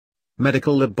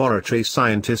medical laboratory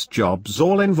scientist jobs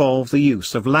all involve the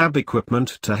use of lab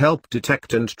equipment to help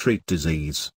detect and treat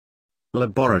disease.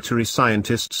 Laboratory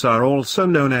scientists are also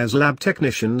known as lab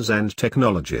technicians and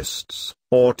technologists,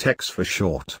 or techs for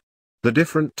short. The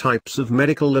different types of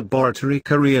medical laboratory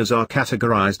careers are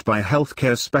categorized by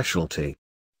healthcare specialty.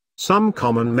 Some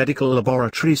common medical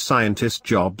laboratory scientist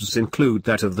jobs include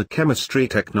that of the chemistry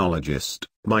technologist,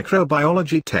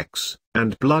 microbiology techs,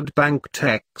 and blood bank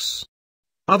techs.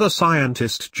 Other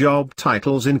scientist job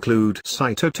titles include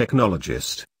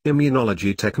cytotechnologist,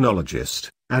 immunology technologist,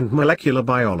 and molecular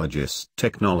biologist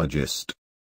technologist.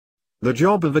 The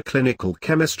job of a clinical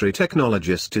chemistry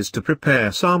technologist is to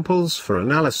prepare samples for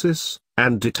analysis,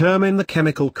 and determine the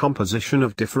chemical composition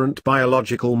of different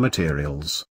biological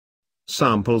materials.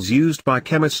 Samples used by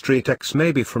chemistry techs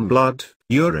may be from blood,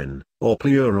 urine, or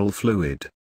pleural fluid.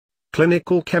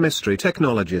 Clinical chemistry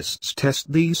technologists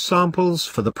test these samples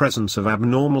for the presence of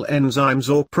abnormal enzymes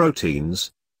or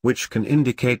proteins, which can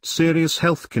indicate serious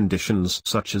health conditions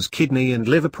such as kidney and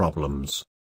liver problems.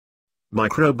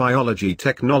 Microbiology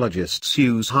technologists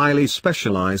use highly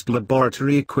specialized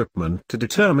laboratory equipment to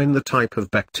determine the type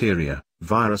of bacteria,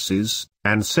 viruses,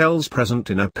 and cells present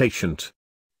in a patient.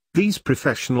 These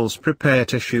professionals prepare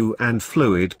tissue and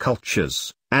fluid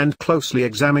cultures, and closely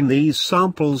examine these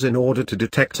samples in order to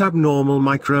detect abnormal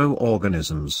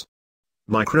microorganisms.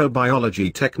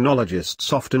 Microbiology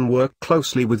technologists often work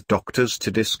closely with doctors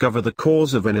to discover the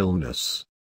cause of an illness.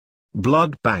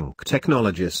 Blood bank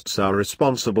technologists are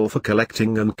responsible for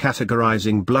collecting and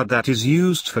categorizing blood that is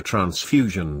used for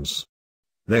transfusions.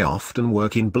 They often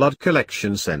work in blood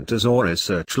collection centers or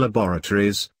research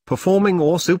laboratories, performing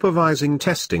or supervising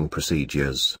testing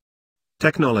procedures.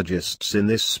 Technologists in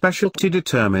this specialty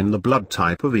determine the blood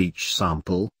type of each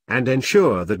sample, and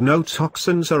ensure that no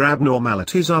toxins or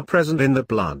abnormalities are present in the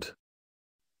blood.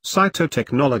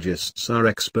 Cytotechnologists are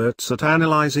experts at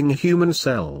analyzing human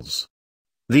cells.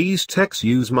 These techs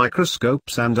use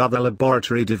microscopes and other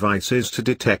laboratory devices to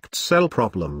detect cell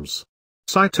problems.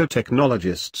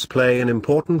 Cytotechnologists play an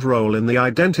important role in the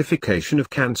identification of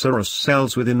cancerous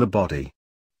cells within the body.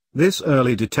 This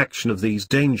early detection of these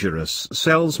dangerous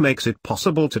cells makes it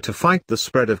possible to fight the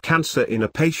spread of cancer in a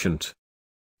patient.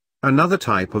 Another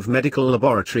type of medical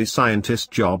laboratory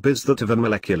scientist job is that of a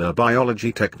molecular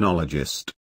biology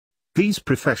technologist. These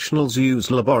professionals use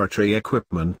laboratory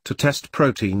equipment to test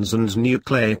proteins and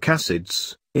nucleic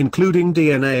acids, including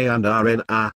DNA and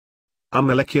RNA. A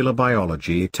molecular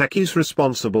biology tech is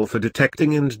responsible for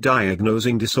detecting and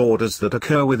diagnosing disorders that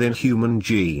occur within human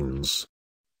genes.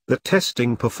 The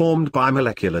testing performed by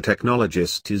molecular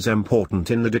technologists is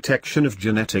important in the detection of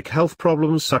genetic health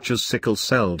problems such as sickle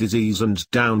cell disease and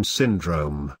Down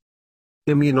syndrome.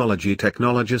 Immunology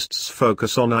technologists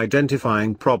focus on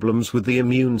identifying problems with the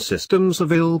immune systems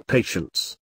of ill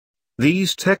patients.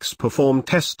 These techs perform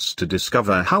tests to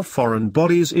discover how foreign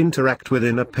bodies interact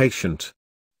within a patient.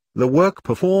 The work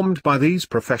performed by these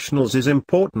professionals is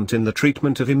important in the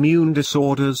treatment of immune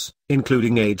disorders,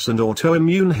 including AIDS and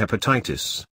autoimmune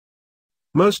hepatitis.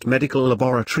 Most medical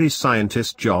laboratory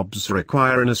scientist jobs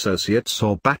require an associate's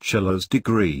or bachelor's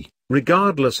degree,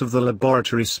 regardless of the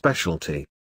laboratory specialty.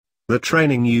 The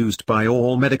training used by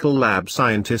all medical lab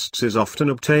scientists is often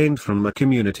obtained from a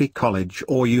community college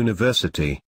or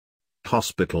university.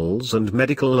 Hospitals and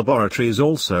medical laboratories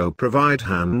also provide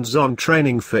hands-on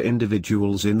training for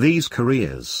individuals in these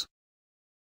careers.